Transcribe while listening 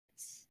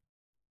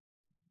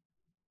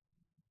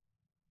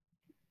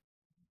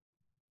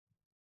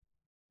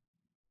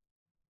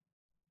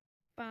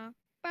ba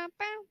ba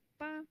ba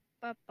ba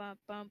ba ba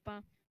ba ba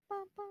ba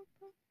ba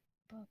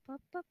ba ba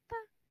ba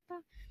ba.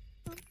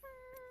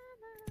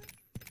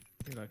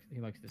 He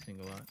likes to sing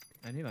a lot,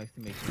 and he likes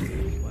to make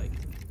music like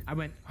I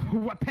went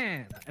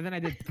whapam, and then I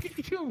did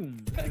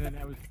choom, and then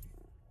I was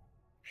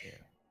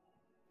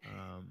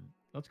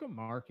let's go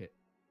market.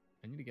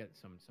 I need to get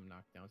some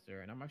knockdowns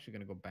there, and I'm actually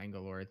gonna go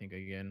Bangalore. I think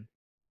again,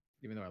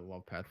 even though I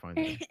love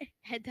Pathfinder.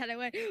 And then I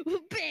went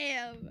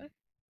bam.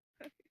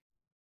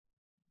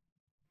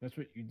 That's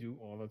what you do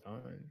all the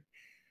time.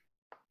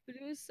 But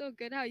it was so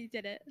good how you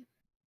did it.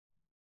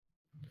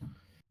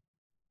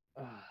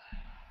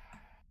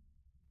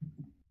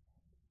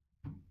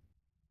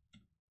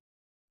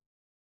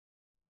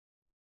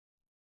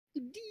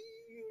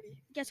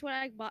 Guess what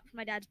I bought for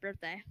my dad's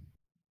birthday?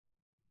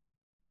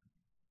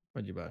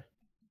 What'd you buy?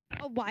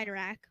 A wine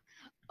rack.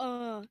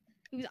 I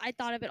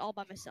thought of it all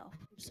by myself.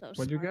 I'm so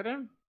What'd you get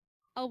him?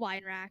 A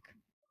wine rack.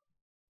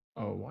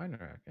 Oh, wine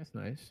rack. That's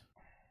nice.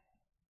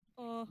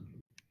 Oh.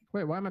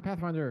 Wait, why am I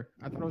Pathfinder?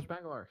 I thought it was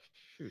Bangalore.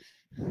 Shoot.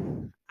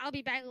 I'll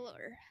be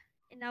Bangalore,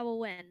 and I will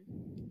win.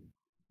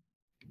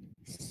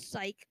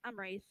 Psych. I'm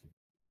Wraith.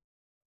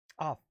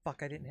 Oh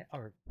fuck! I didn't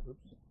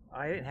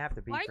have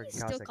to be. Why are freaking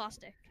you still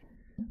caustic?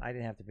 I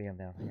didn't have to be him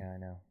now. Yeah, I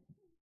know.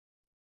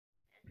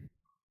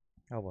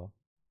 Oh well.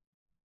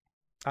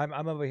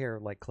 I'm over here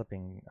like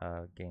clipping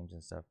games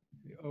and stuff.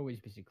 You're always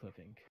busy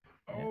clipping.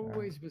 Yeah,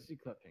 Always busy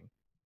clipping.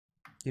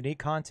 You need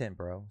content,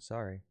 bro.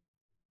 Sorry.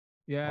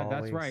 Yeah,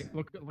 Always. that's right.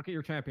 Look at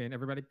your champion.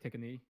 Everybody take a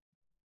knee.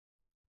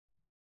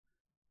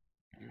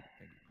 Thank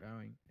you,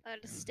 bowing. I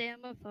had to stay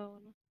on my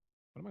phone.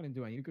 What am I gonna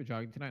do? I need to go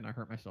jogging tonight, and I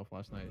hurt myself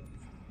last night.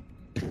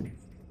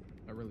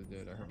 I really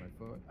did. I hurt my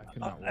foot. I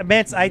could not walk.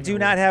 Mance, I do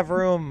not have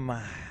room.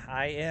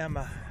 I am.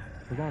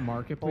 We're going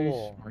market, please.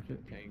 Full. Market.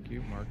 Thank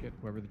you. Market.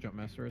 Whoever the jump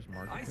master is,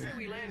 market. I say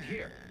we land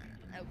here.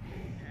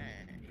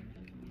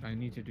 I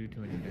need to do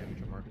 200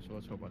 damage on market, so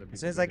let's hope other people. As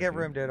soon as I get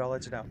room, dude, I'll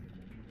let you know.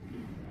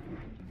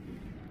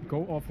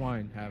 Go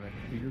offline, Havoc.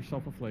 Do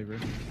yourself a flavor.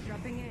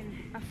 Dropping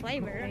in. A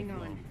flavor. Hang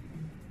on.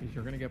 Because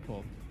you're gonna get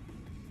pulled.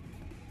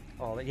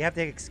 Oh, you have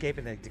to escape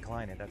and then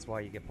decline it. That's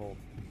why you get pulled.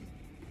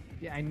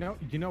 Yeah, I know.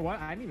 You know what?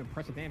 I didn't even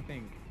press a damn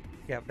thing.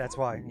 Yeah, that's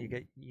why you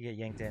get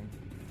yanked in.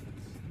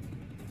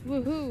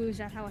 Woohoo! Is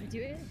that how I do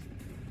it?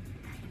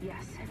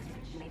 Yes.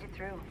 Made it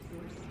through.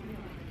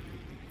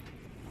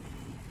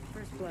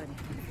 First blood.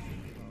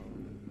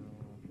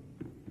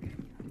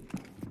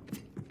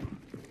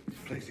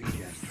 Placing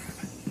gas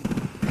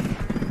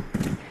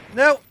trap.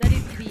 No. That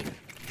is beat.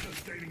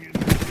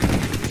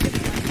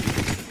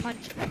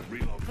 Punch.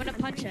 I'm gonna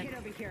punch him. Get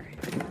over here.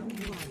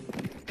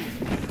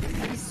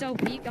 He's so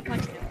weak. I'm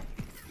punching him.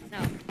 No.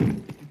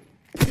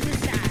 This is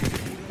sad.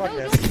 Fuck No,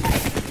 this. don't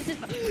fight. This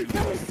is.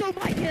 That was so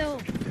my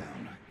kill.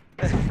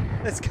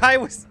 This guy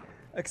was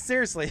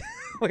seriously.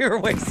 We were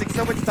wasting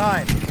so much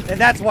time, and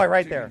that's why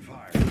right there.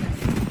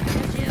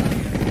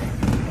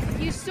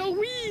 He's so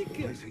weak.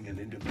 Placing an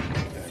independent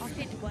I'll barrier.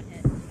 hit one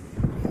hit.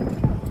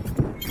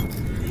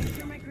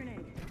 Secure my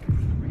grenade.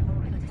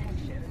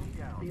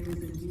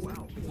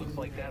 Wow, looks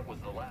like that was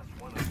the last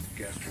one.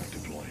 Gas trap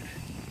deployed.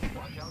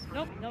 Watch out for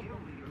Nope.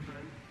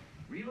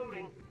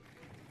 reloading.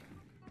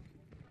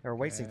 They were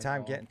wasting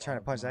time trying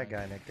to punch that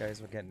guy, and the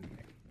guys were getting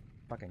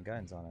fucking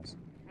guns on us.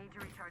 Need to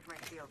recharge my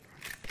shield.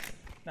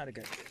 Not a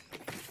good.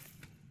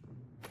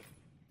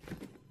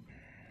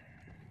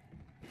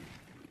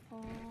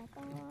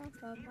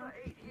 Eva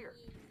 8 here.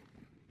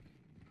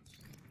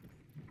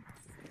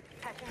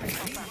 Patching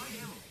myself up.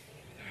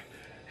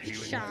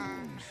 Healing Sha. my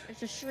wounds.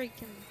 It's a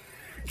shrieking.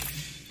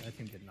 That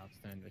team did not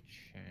stand a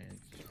chance.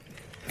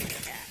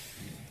 Yeah.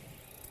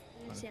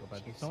 Honestly,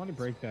 but did somebody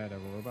break that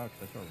robot?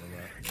 'Cause I saw a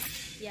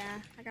robot.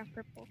 Yeah, I got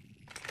purple.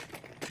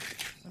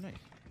 Oh, nice.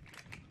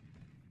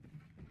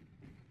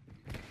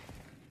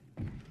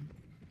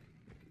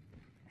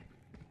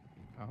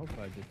 I hope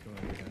I did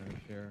 200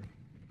 damage here.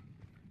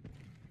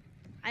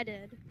 I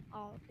did.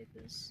 All of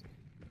this.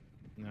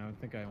 No, I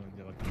think I only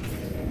did like.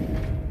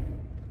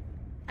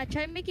 I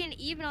tried making it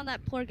even on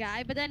that poor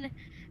guy, but then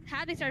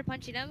Hadley started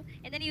punching him,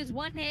 and then he was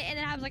one hit, and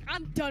then I was like,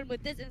 I'm done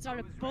with this, and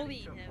started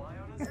bullying him.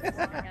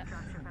 Yeah.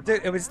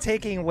 Dude, it was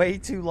taking way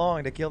too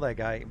long to kill that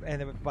guy,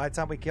 and then by the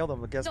time we killed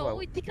him, guess No,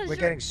 what? because We're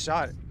your- getting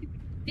shot.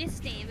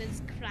 This name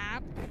is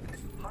crap.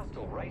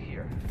 Hostile right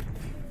here.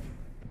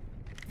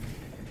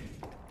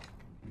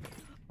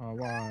 Oh,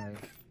 why?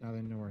 Now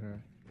they know we're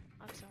here.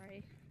 I'm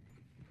sorry.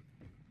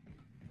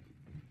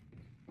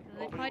 No,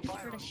 they probably just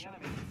heard a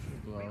shot.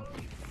 Blow.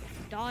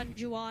 Don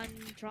Juan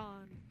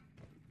Tron.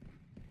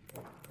 The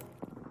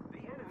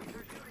enemies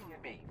are shooting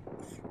at me.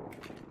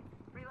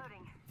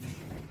 Reloading.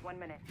 1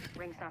 minute.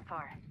 Ring's not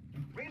far.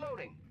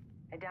 Reloading.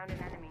 I downed an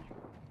enemy.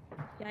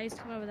 Yeah, he's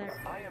coming over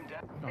there. I am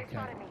down. They Okay.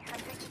 spotted me. I'm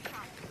taking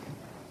shots.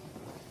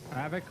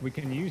 Havoc, we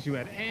can use you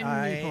at any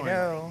I point.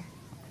 know.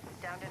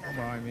 Downed Don't another.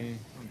 buy me.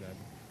 I'm dead.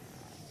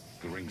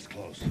 The ring's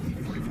close.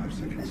 45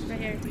 seconds. Right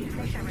here.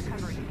 Patient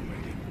recovery.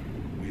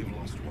 We have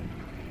lost one.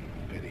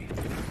 Pity.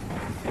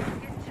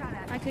 Getting shot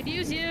at. I could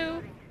use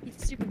you. He's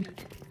super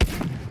weak.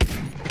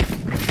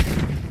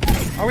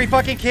 Are we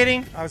fucking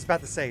kidding? I was about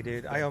to say,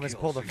 dude. I almost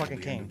pulled a fucking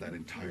king. That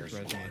entire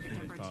Resume squad. as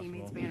soon as Our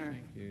teammate's possible. banner.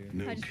 Thank you.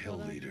 No I just kill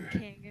pulled a leader.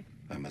 king.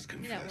 I must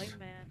You're that confess, white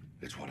man.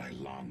 it's what I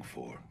long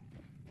for.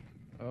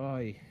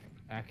 Oy,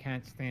 I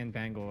can't stand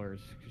Bangalores.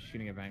 'Cause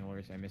shooting at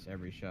Bangalores, I miss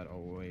every shot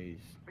always.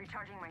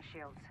 Recharging my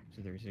shields.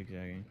 So they're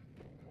zigzagging.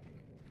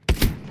 10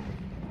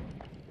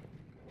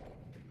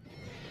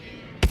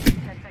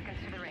 seconds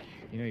to the ring.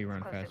 You know you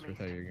run Close at faster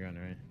without your gun,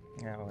 right?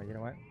 Yeah, well, you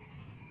know what?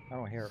 I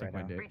don't hear it Suck right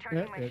my now. dick.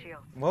 Recharging my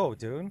shields. Whoa,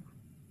 dude.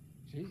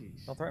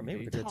 Jeez. Don't threaten me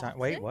with a Dude. good time.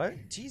 Wait,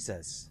 what?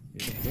 Jesus.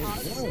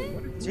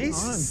 Toxic?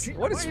 Jesus. Gee,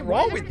 What is why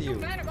wrong are with so you?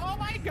 mad? Oh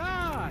my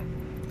god!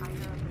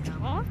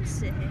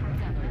 Toxic.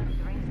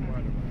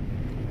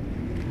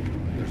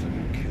 There's a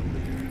new kill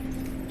leader.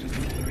 Just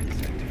another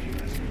incentive, you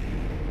ask me.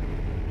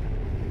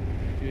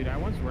 Dude, I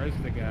once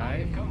rezzed the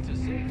guy. Come to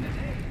save the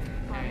day.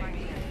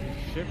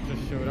 His ship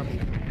just showed up in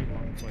a complete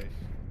wrong place.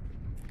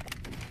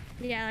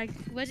 Yeah, like,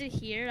 was it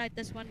here? Like,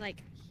 this one,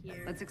 like,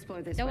 here. Let's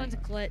explore this That way. one's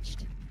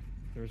glitched.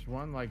 There's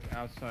one like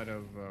outside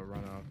of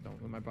runoff.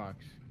 Don't loot my box.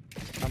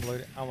 I'm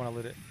looting. I want to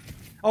loot it.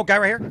 Oh, guy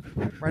right here,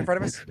 right in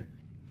front of us,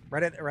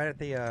 right at the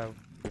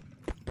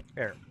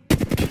there.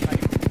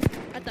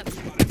 At the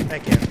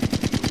Thank you.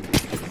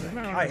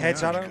 Alright,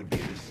 headshot him. Could be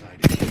decided.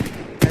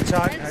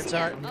 Headshot. I didn't see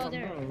Headshot. it. Oh,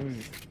 there. Oh,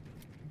 I'm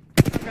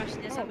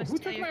rushing this. oh, I'm gonna who steal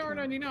took your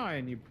my phone.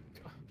 R99? You.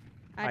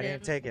 I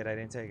didn't take it. I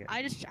didn't take it.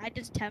 I just Oh, I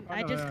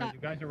no, just no, got. You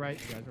guys are right.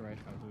 You guys are right.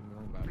 I was looting the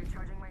wrong box.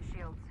 Recharging my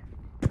shields.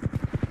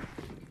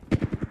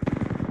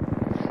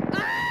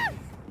 Ah!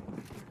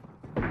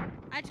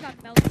 I just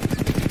got melted. No!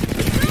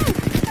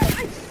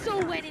 I so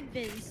went in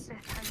biz. This time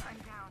I'm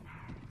down.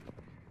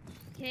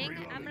 King,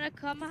 I'm gonna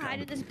come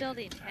hide in this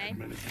building, okay?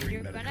 Administering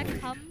You're medical gonna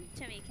aid. come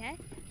to me, okay?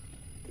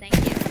 Thank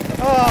you.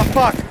 Oh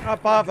fuck!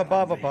 Above. Never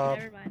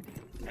mind.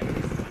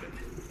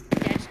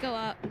 Yeah, just go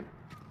up.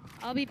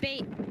 I'll be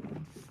bait.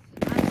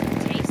 I'm some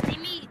tasty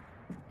meat.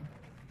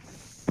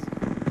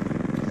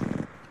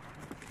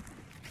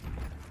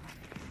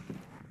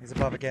 He's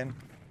above again.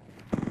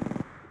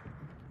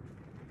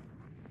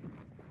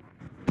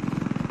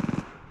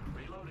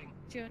 Reloading.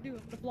 What you gonna do? I'm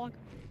gonna block him.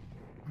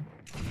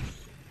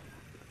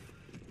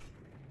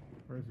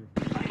 Where is he?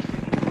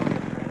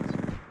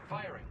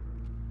 Firing.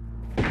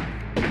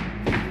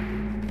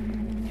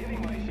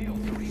 Giving my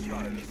shield to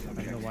recharge.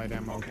 I have no light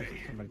ammo.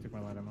 Somebody took my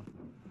light ammo.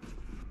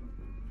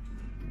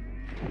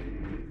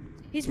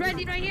 He's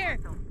ready right here.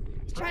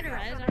 He's trying to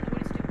rise. I don't know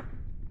what he's doing.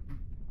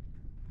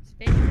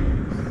 Space.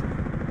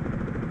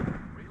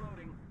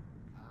 Reloading.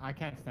 I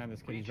can't stand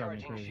this kid. He's driving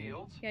me Recharging crazy.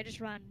 shields. Yeah,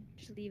 just run.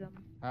 Just leave him.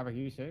 Havoc,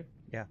 you safe?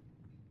 Yeah.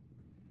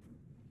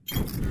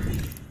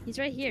 He's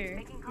right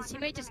here. His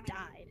teammate just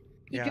died.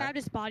 He Yeah. grabbed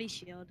his body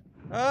shield.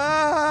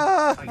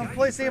 Ah! I'm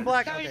placing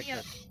black. Sorry, Okay, yeah.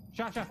 good.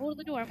 Shot, shot. Hold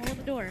the door. Hold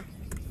the door.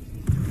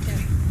 There.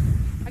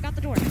 I got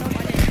the door. No,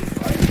 I didn't.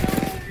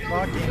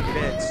 Fucking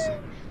bitch.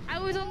 I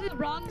was on the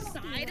wrong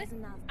side.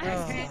 I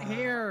Oh. can't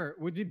hear.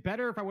 Would it be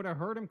better if I would have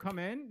heard him come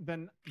in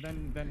than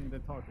the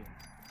talking?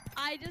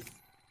 I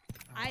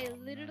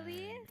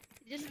literally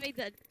just made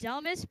the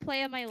dumbest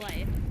play of my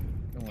life.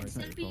 Don't worry, it's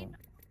Instead not of your being fault.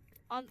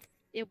 on,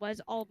 it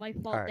was all my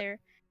fault Alright, there.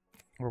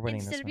 We're winning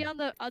Instead this of being one.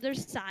 on the other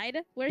side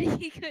where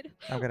he could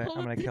I'm gonna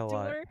hold the kill a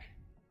lot. door.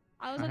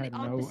 I was I on the had no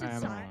opposite ammo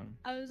side. on.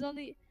 I was on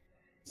the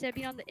instead of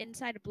being on the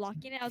inside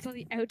blocking it, I was on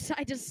the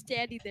outside just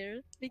standing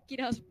there,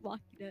 thinking I was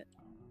blocking it.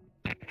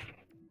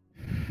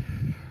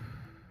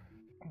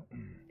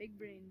 Big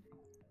brain.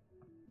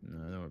 No,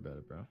 don't worry about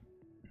it, bro.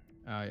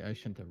 I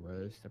shouldn't have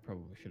rezzed. I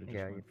probably should have just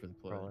Yeah, went you for the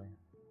play. probably.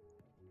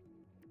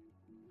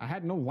 I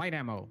had no light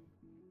ammo.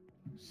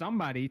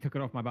 Somebody took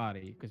it off my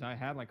body because I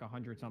had like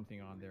 100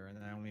 something on there, and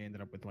then I only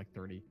ended up with like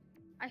 30.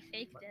 I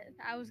faked it.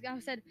 I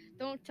said,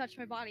 "Don't touch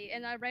my body,"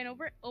 and I ran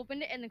over it,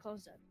 opened it, and then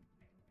closed it.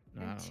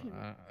 No, I don't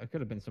know. It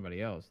could have been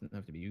somebody else. It didn't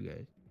have to be you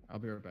guys. I'll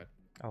be right back.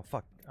 Oh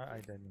fuck!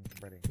 I didn't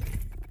ready.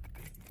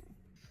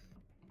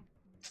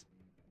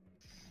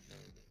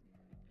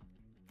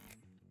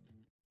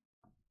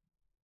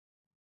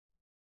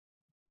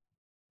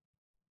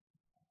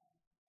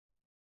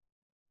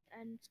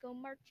 And let's go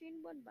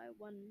marching one by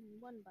one,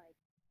 one by.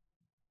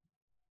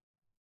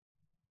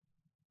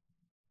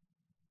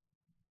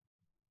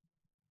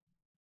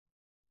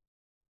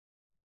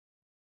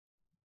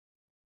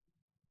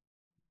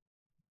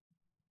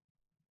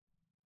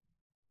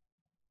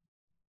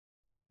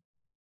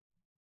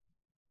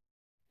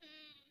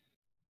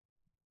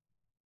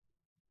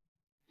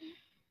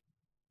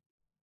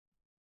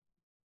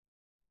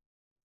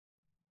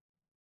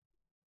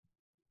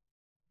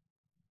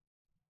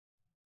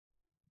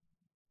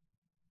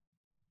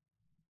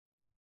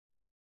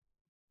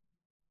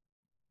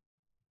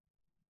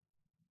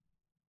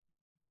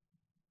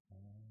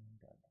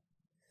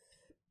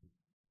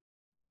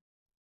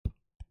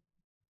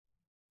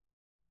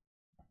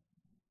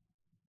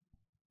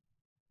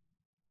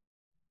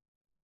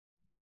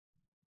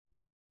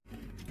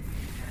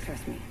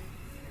 Trust me.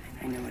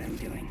 I know what I'm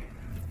doing.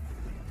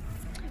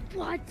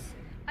 What?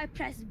 I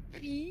pressed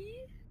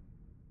B,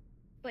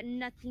 but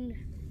nothing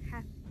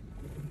happened.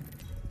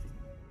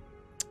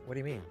 What do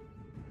you mean?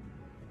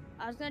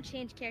 I was gonna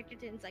change character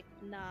to it's like,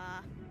 nah,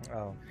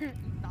 Oh.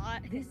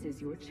 not. This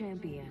is your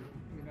champion.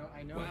 You know,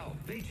 I know. Wow,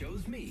 they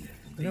chose me.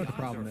 You know what the odds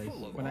problem are is?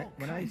 full of When I all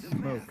when I kinds of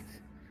math. smoked,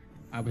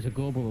 I was a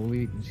global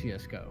elite in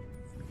CS:GO.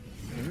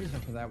 And the reason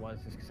for that was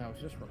because I was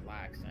just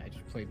relaxed and I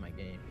just played my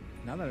game.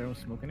 Now that I don't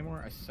smoke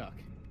anymore, I suck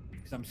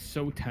because I'm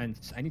so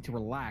tense. I need to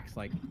relax,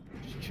 like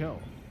just chill.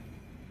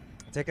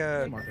 Take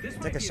a This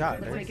take might a be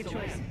shot. Let's dude. make a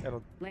choice.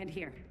 It'll Land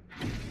here.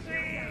 I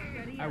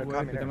It'll would,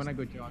 calm but your then when I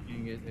nerves. go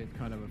jogging, it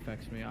kind of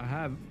affects me. I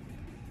have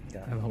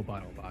yeah. a whole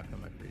bottle of vodka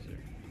in my freezer.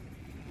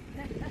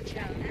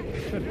 Chill.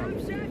 Should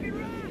probably.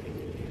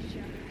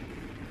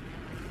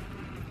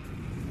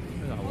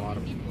 There's a lot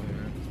of people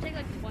here. Just take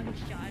like one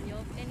shot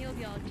and you'll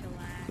be all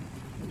chillax.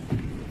 And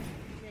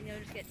then you'll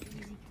just get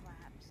easy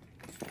claps.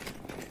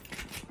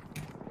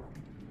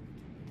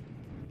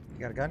 You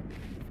got a gun?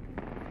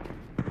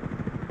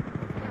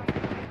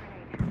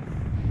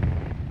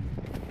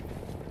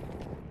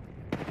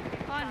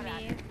 On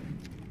me.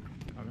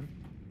 Coming.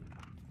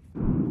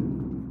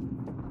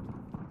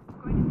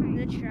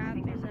 The trap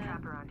There's is a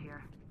trap around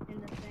here. in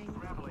the thing.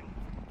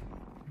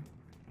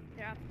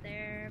 They're up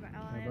there, but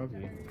all I have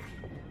Above you.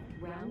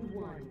 is- Round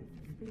 1.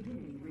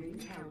 Beginning ring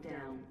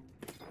countdown.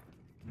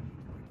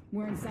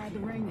 We're inside the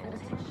ring.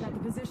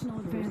 Got the positional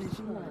advantage.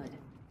 Blood.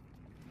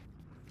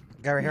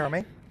 Guy right here on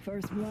me?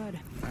 First blood.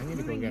 I need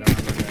to go get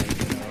armor, guys.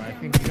 So I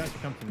think you guys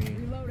should come to me.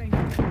 Reloading.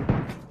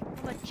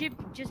 But Jib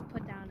just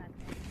put down that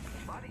thing.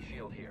 Body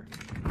shield here.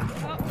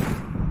 Oh,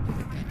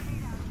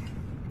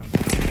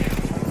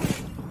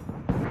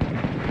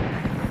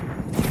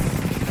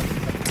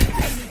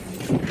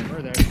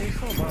 Where there? Stay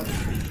still above.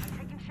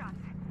 Taking shots.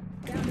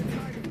 Down to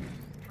target.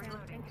 I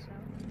don't think so.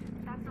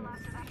 That's the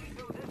last of that.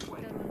 Good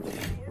one.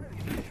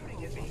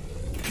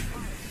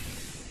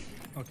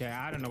 Okay,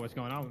 I don't know what's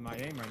going on with my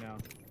aim right now.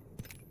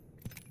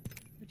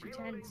 Which is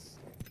tense.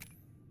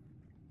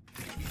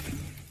 I'm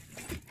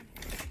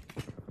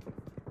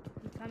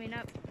coming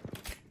up.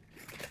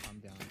 I'm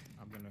down.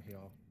 I'm gonna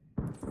heal.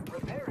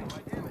 Repairing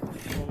my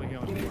damage. Slowly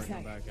healing Give me a before I come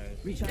sec. back, guys.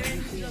 Recharge There's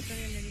your still shield.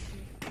 something underneath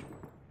me.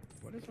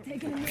 What is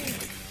Taking a knee.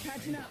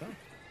 Catching up.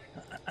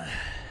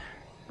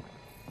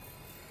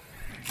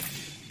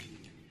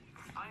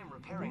 I am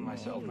repairing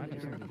myself. Might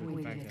have something to do with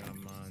the fact that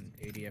I'm on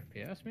 80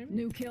 FPS, maybe?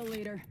 New kill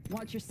leader.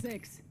 Watch your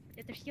 6.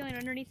 If they're healing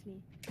underneath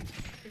me.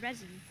 The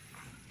resin.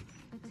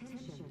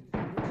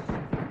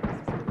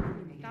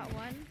 Got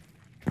one.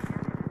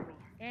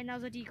 And that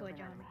was a decoy,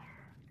 John.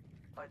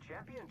 A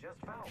champion just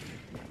fell.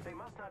 They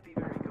must not be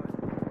very good.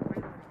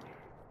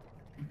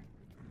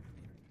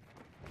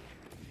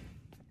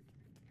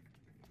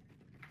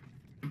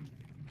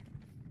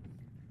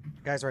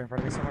 Guy's right in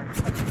front of me somewhere.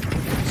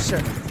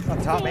 Shit.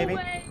 Up top, maybe?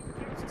 No way.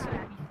 So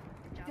happy.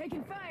 Good job.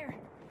 Taking fire.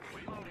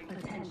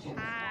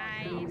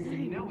 Hi.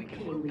 Now we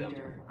can loot them.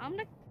 I'm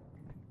gonna.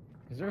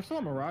 Is there still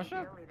a Mirage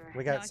up?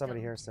 We No, I got somebody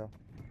don't. here still.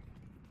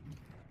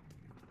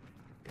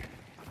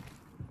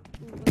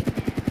 Ooh, look at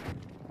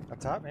that. Up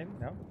top, maybe?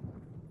 No?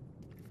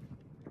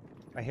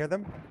 I hear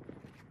them.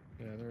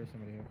 Yeah, there is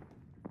somebody here.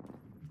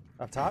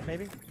 Up top,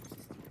 maybe?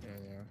 Yeah,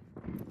 they are.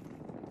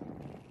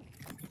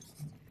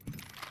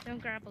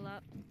 Don't grapple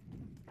up.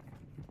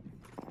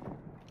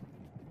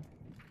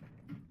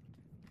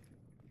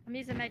 I'm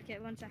using a med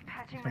kit. 1 sec.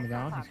 Patching Coming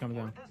myself down. up. He's coming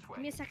down. This Give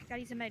way. me a sec. I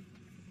gotta use a med.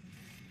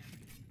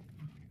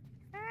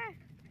 Ah.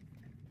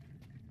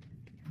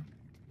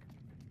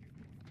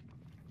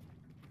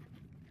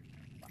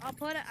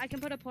 I can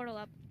put a portal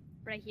up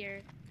right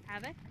here.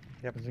 Have it?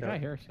 Yep. There's a do guy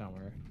it. here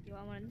somewhere. You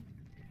want one?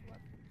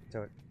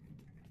 Do it.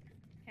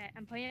 Okay,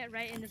 I'm putting it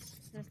right in this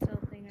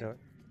little thing. Do it.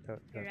 Do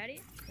it. Do You it.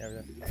 ready? Yeah,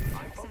 we're good.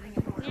 I'm focusing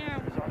the Yeah.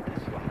 forces on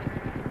this spot.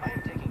 I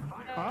am taking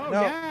fire. Oh,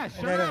 No. yeah,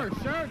 No, sure,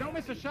 sure. Don't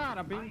miss a shot.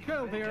 I'm being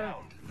killed here.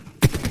 Down.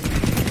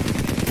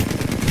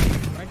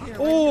 Right here.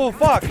 Oh,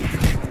 fuck!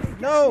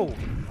 No!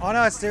 On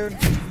us, dude. Wait,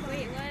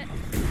 what?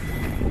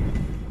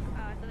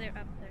 So they're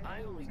up there.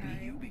 I only beat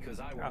Sorry. you because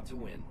I want to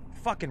win.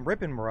 Fucking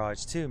ripping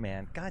Mirage, too,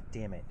 man. God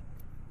damn it.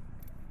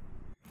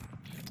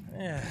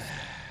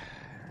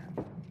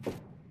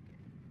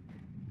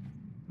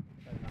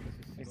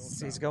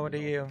 He's going to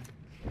you.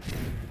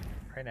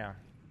 Right now.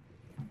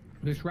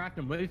 Distract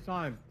him. Waste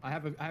time. I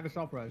have a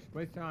self rush.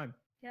 Waste time.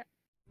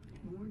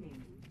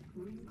 Warning.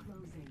 Ring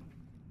closing.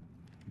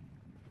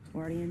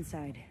 Already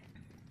inside.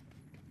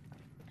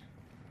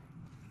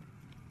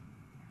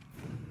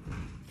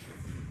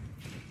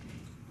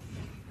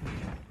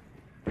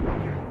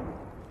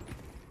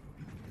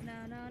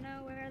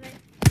 No, where are they?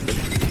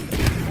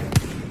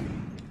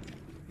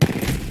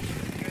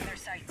 Their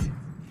sights.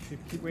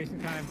 Keep wasting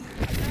time.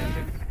 I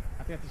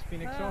have to get this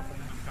Phoenix off and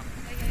then I'm coming.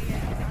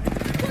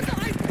 What the?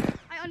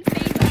 I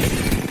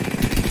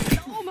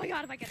unfazed. Oh my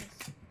god, if I get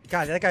this.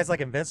 God, that guy's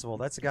like invincible.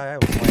 That's the guy I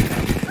was playing.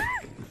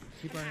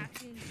 Keep running.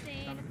 That's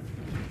insane. Coming.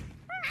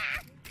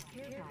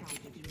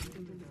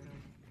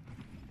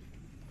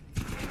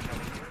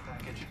 Care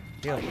package.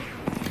 Heal.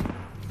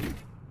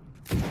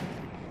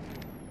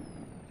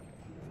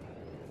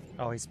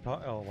 Oh,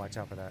 oh, watch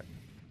out for that.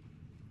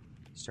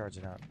 He's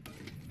charging up.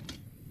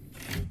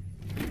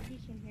 He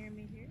can hear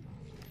me here.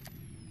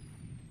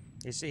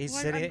 He's I'm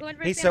sitting. going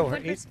for He's Peter so Pan, hurt.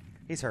 I'm going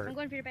He's I'm hurt.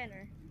 going Peter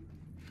Banner.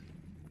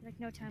 Like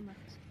no time left.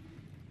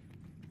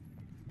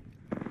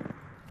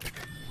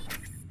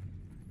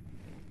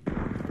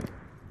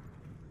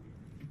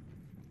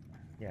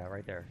 Yeah,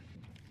 right there.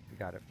 You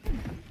got it.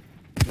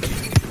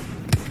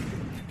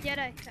 He had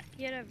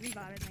a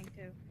rebound, I think,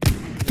 too.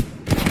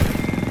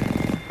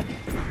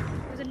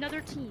 It was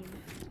another team.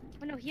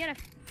 Oh no, he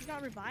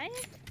got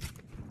revived?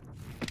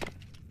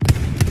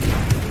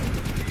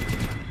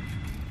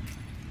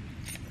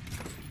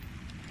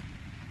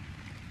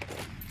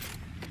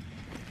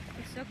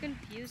 I'm so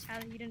confused how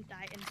he didn't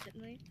die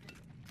instantly.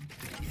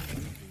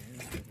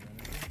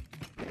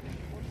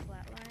 Old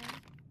flatline.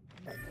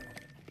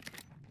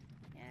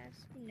 Yes,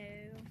 no.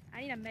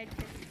 I need a med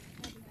kit.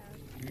 What do you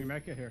have? Give me a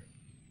med kit here.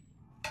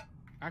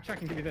 Actually, I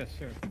can give you this.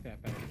 Here, take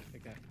that. Back.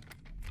 Take that.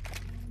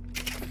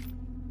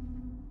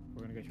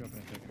 We're gonna get you up in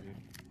a second, dude.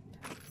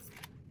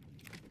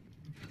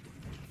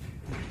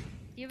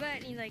 Do you have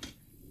any, like...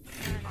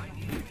 I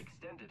need an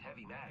extended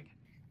heavy mag.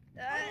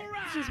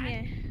 Excuse me.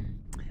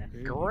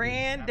 Dude,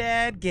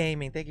 Granddad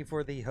Gaming. Thank you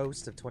for the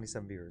host of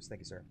 27 viewers.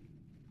 Thank you, sir.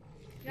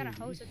 You got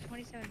a host of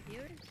 27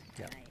 viewers?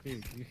 Yeah. Nice.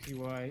 Dude, you see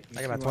why?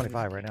 I got about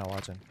 25 right now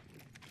watching.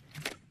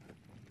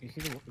 You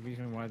see the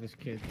reason why this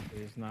kid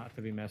is not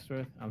to be messed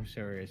with? I'm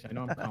serious. I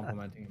know I'm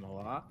complimenting him a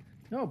lot.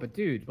 No, but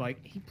dude,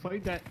 like, he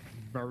played that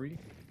very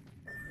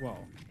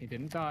well. He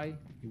didn't die.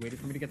 He waited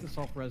for me to get the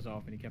self-res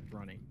off, and he kept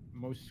running.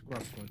 Most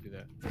scrubs won't do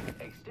that.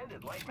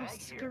 Extended light mag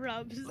here.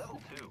 Scrubs. Level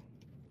 2.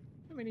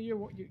 I mean,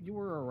 you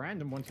were a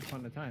random once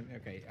upon a time.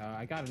 Okay,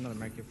 I got another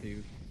med kit for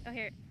you. Oh,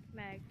 here.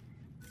 Mag.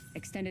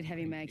 Extended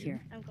heavy mag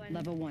here. I'm going.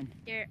 Level 1.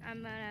 Here,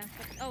 I'm gonna...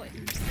 Oh, wait.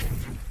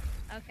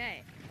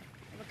 Okay.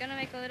 We're gonna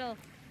make a little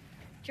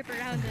trip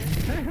around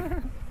this.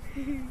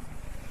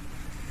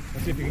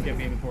 Let's see if you can get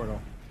me in the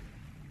portal.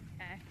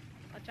 Okay.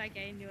 I'll try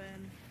getting you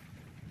in.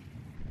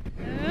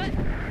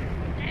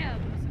 Damn,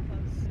 I'm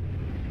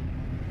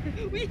so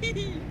close. Whee!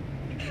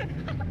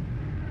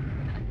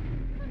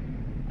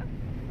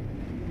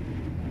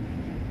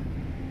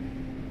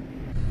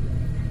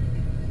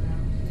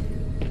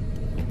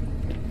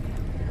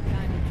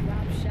 Time to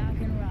drop, shock,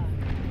 and rock.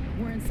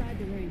 We're inside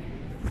the ring.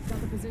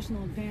 Got the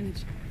positional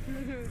advantage.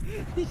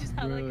 He just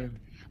had Really? like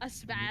a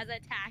spaz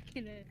attack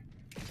in it.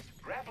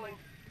 Grappling.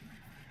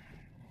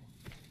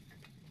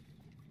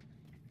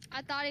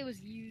 I thought it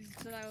was used,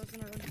 so I was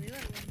gonna run through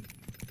that one.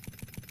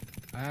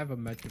 I have a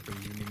med kit for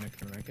you. You need an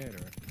extra med kit,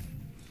 or?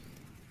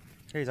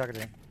 Hey, you talking to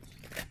me?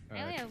 I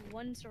only Alright. have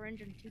one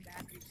syringe and 2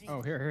 batteries.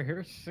 Oh,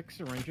 here's 6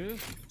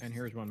 syringes, and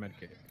here's 1 med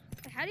kit.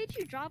 How did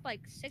you drop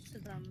like 6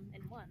 of them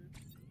in one?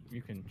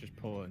 You can just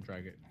pull it and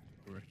drag it.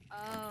 Over.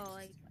 Oh,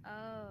 like,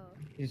 oh.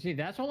 You see,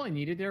 that's all I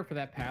needed there for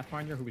that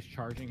Pathfinder who was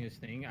charging his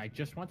thing. I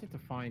just wanted to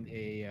find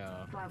a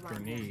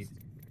grenade.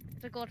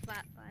 It's a gold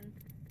flat one.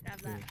 Grab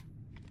that.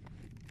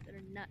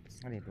 They're nuts.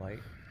 I need light.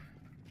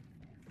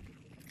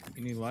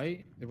 You need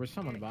light? There was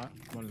some on the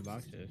one of the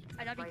boxes.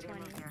 I dropped you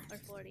 20 or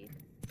 40.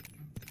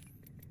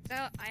 So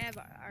I have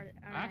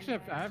Actually,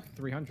 I have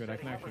 300. I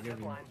can actually give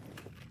you.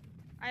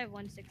 I have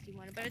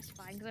 161, but it's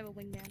fine because I have a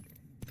wingman.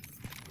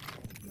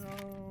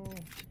 No.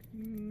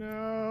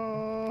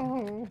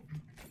 No.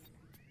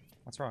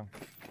 What's wrong?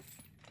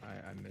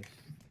 I missed.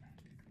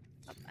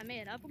 Oh, I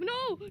made it up. No!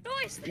 No,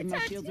 I Give my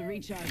shields a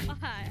recharge. Oh,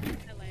 hi.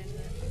 I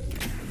landed.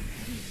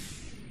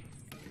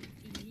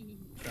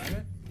 Got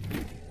it?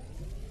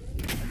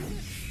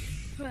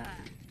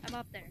 I'm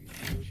up there.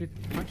 Shoot,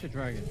 punch a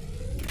dragon.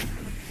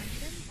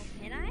 Oh,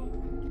 can I?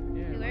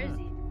 Yeah. Hey, where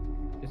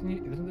is he?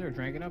 Isn't there a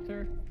dragon up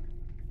there?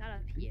 Not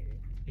up here.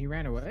 He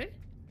ran away?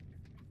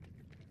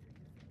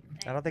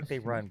 I don't think they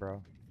run,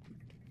 bro.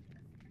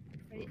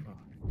 Wait, Oh.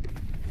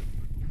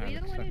 were you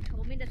the one who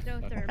told me to throw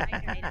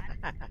thermite grenade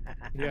at?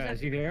 Yeah, is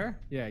he there?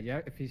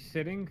 Yeah. If he's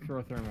sitting, throw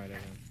a thermite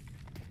at him.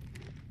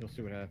 You'll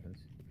see what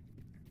happens.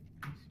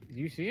 Do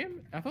you see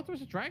him? I thought there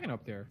was a dragon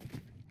up there.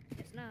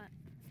 It's not.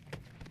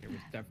 There was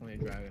definitely a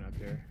dragon up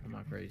there. I'm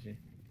not crazy.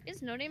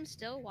 Is No Name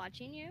still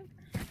watching you?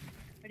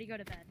 Or do you go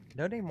to bed?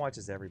 No Name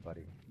watches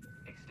everybody.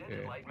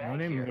 Extended Yeah. light No mag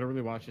name here.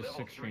 literally watches Level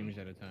 6 3. streams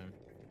at a time.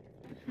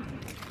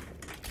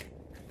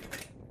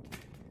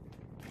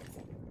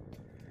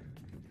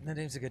 No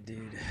Name's a good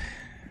dude.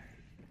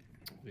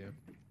 Yeah.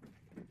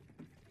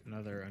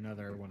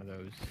 Another one of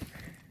those,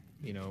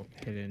 you know,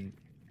 hidden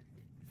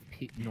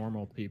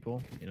normal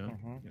people. You know,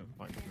 Mhm. you don't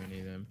find too many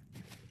of them.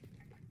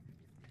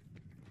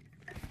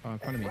 Oh, in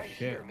front of me, Right shit.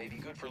 here may be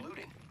good for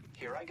looting.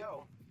 Here I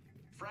go.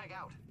 Frag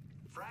out.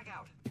 Frag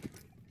out.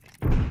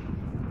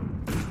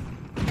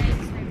 Okay,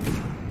 sniper.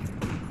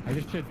 I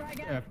just hit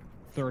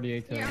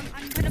 38 to. Here,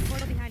 I'm putting a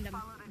portal behind him.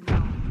 Oh,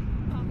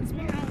 it's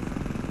me.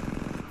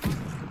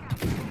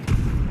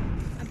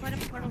 I'm putting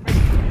a portal right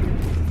behind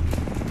him.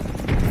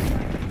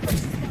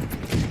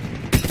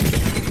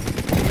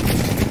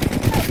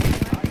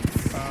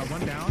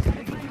 One down.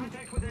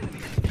 Contact with enemy.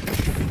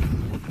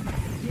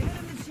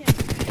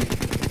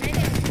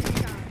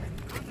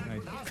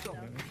 Nice.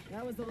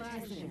 That was the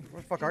last thing.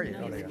 Where the fuck are you?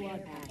 Oh, there you go.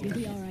 Squad pack. You'll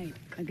be alright.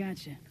 I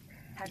gotcha.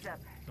 Heads up.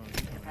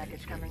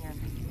 Package coming in.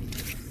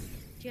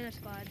 Two other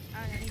squads.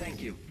 I don't know.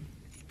 Thank you.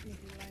 You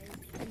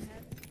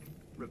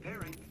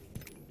Repairing.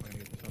 I'm gonna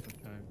get this up in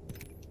time.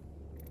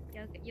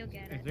 will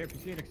get Is it. there, if you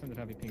see it extended,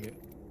 have you ping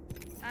it?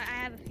 I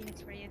have a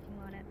Phoenix for you if you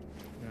want it.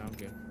 No, I'm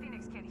good.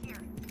 Phoenix kit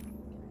here.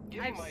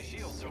 Giving my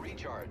shields to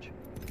recharge.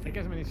 Take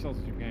as many cells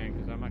as you can,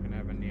 because I'm not gonna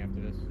have any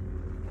after this.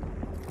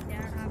 Yeah,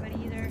 I don't have it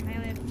either. I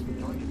only have 2.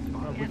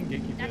 Oh, we Yeah, can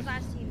gatekeep that's this.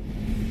 last team.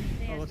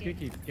 Oh, let's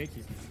gatekeep.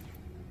 Gatekeep.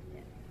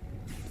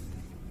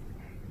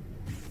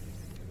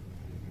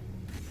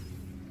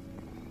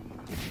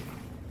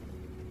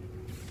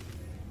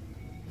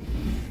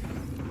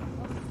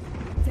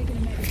 Taking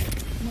a medic.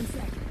 1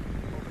 sec.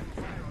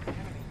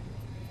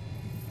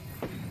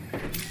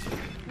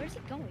 Where's he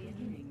going?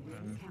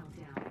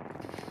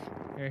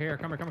 Here,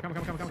 come. No,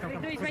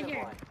 he's right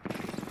here.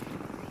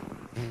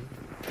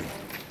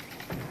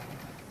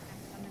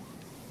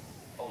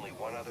 Only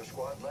one other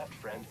squad left,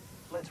 friend.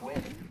 Let's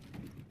win.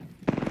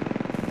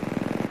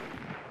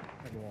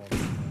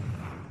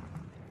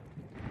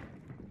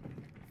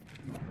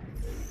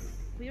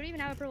 We don't even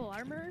have a purple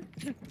armor.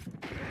 I am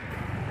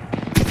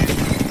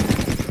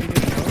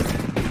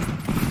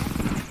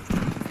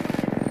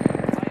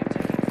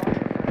taking fire,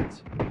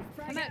 friends.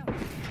 I'm out.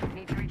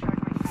 Need to recharge my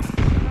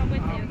shield. I'm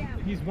with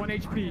you. He's 1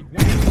 HP.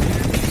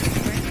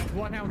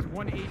 1 ounce,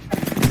 1 HP.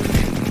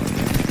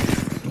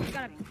 You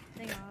got a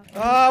thing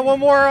off. One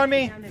more on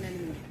me. Found an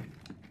enemy.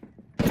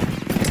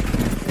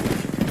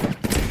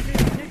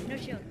 No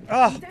shield.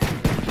 Oh,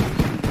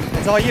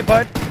 it's all you,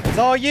 bud. It's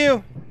all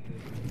you.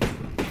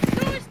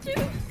 No, it's 2.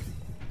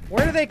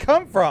 Where do they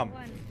come from?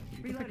 1.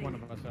 Pick one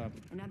of us up.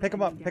 Pick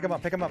them up. Pick them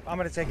up. Pick them up. I'm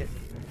gonna take it.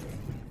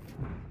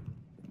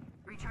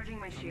 Recharging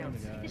my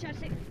shields. This shot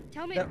 6.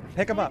 Tell me. No,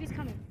 pick him tell me up. if he's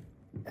coming.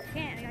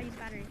 Can't. I gotta use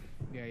battery.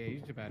 Yeah,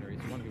 use your batteries.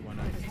 1v1.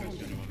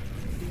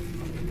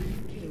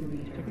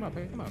 Pick him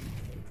up.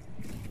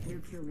 You're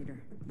kill leader.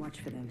 Watch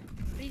for them.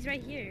 But he's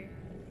right here.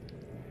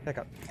 Pick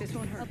up. This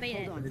won't hurt. I'll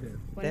bait Hold it. on.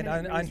 One Then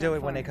minute, rings undo not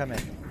it when they far. come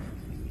in.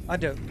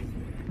 Undo.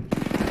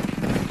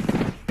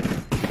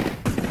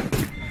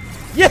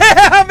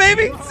 Yeah,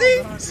 baby.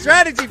 See,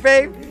 strategy,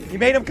 babe. You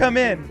made him come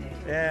in.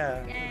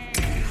 Yeah. Yay.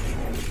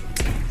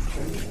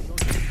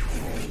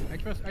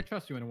 I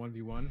trust you in a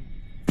 1v1.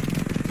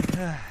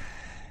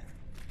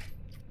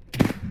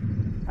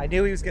 I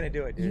knew he was gonna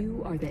do it, dude.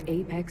 You are the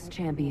Apex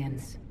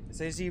champions. As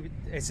soon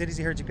as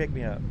he heard you pick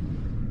me up.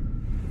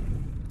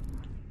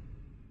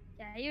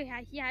 Yeah,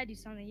 he had to do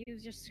something. He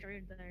was just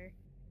screwed there.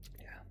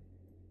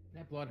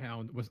 That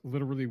Bloodhound was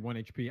literally 1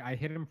 HP. I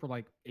hit him for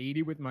like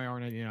 80 with my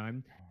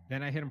R99.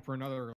 Then I hit him for another